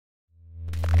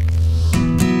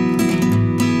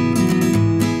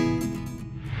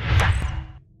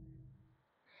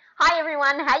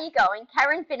everyone, how you going?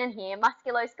 Karen Finnan here,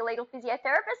 musculoskeletal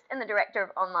physiotherapist and the director of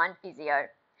Online Physio.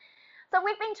 So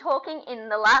we've been talking in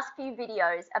the last few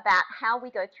videos about how we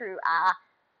go through our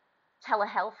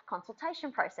telehealth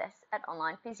consultation process at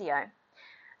Online Physio.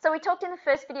 So we talked in the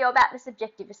first video about the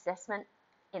subjective assessment,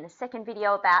 in the second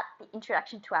video about the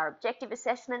introduction to our objective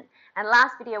assessment, and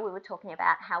last video we were talking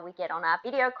about how we get on our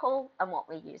video call and what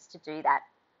we use to do that.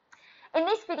 In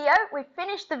this video, we've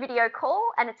finished the video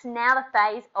call and it's now the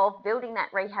phase of building that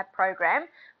rehab program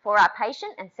for our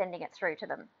patient and sending it through to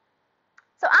them.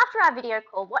 So after our video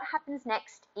call, what happens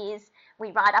next is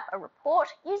we write up a report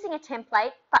using a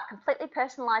template but completely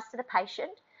personalised to the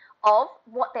patient of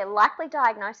what their likely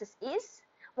diagnosis is,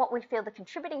 what we feel the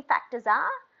contributing factors are,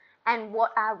 and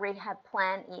what our rehab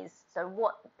plan is, so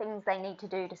what things they need to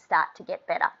do to start to get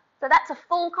better. So that's a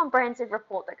full comprehensive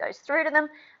report that goes through to them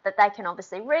that they can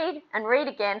obviously read and read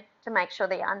again to make sure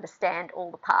they understand all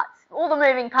the parts, all the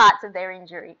moving parts of their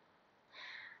injury.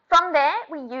 From there,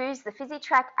 we use the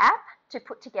PhysiTrack app to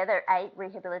put together a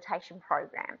rehabilitation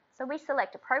program. So we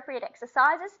select appropriate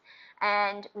exercises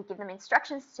and we give them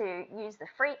instructions to use the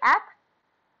free app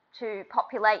to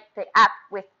populate the app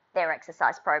with their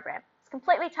exercise program. It's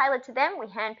completely tailored to them. We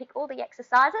handpick all the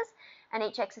exercises and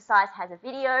each exercise has a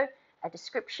video, a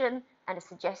description and a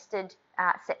suggested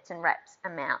sets and reps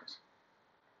amount.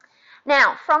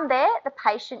 Now from there the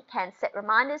patient can set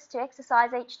reminders to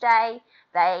exercise each day,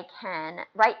 they can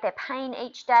rate their pain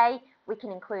each day, we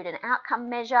can include an outcome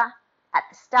measure at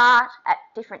the start, at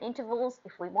different intervals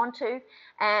if we want to,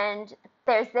 and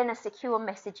there's then a secure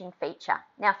messaging feature.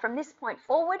 Now from this point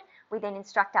forward we then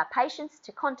instruct our patients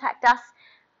to contact us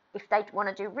if they want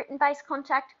to do written-based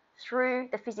contact through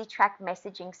the PhysiTrack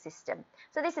messaging system.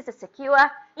 So this is a secure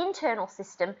internal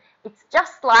system. It's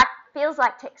just like, feels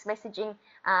like text messaging,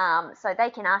 so they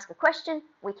can ask a question,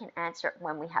 we can answer it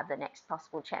when we have the next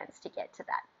possible chance to get to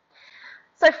that.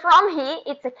 So from here,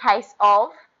 it's a case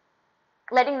of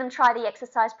letting them try the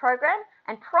exercise program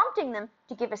and prompting them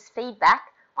to give us feedback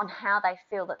on how they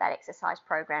feel that that exercise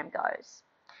program goes.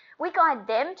 We guide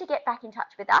them to get back in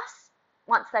touch with us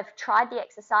once they've tried the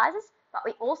exercises, but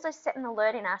we also set an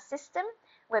alert in our system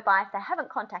whereby if they haven't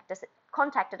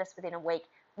contacted us within a week,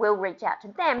 we'll reach out to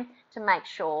them to make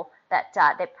sure that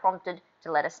they're prompted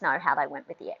to let us know how they went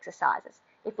with the exercises.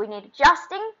 If we need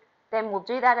adjusting, then we'll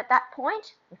do that at that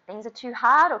point. If things are too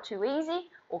hard or too easy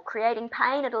or creating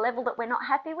pain at a level that we're not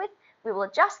happy with, we will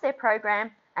adjust their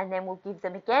program and then we'll give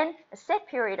them again a set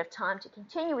period of time to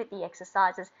continue with the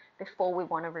exercises before we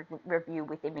want to review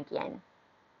with them again.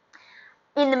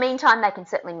 In the meantime, they can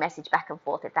certainly message back and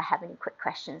forth if they have any quick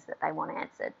questions that they want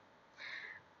answered.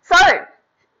 So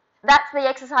that's the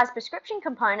exercise prescription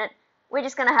component. We're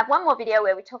just going to have one more video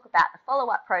where we talk about the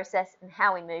follow-up process and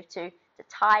how we move to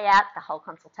tie out the whole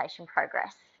consultation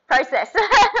process.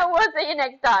 We'll see you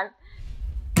next time.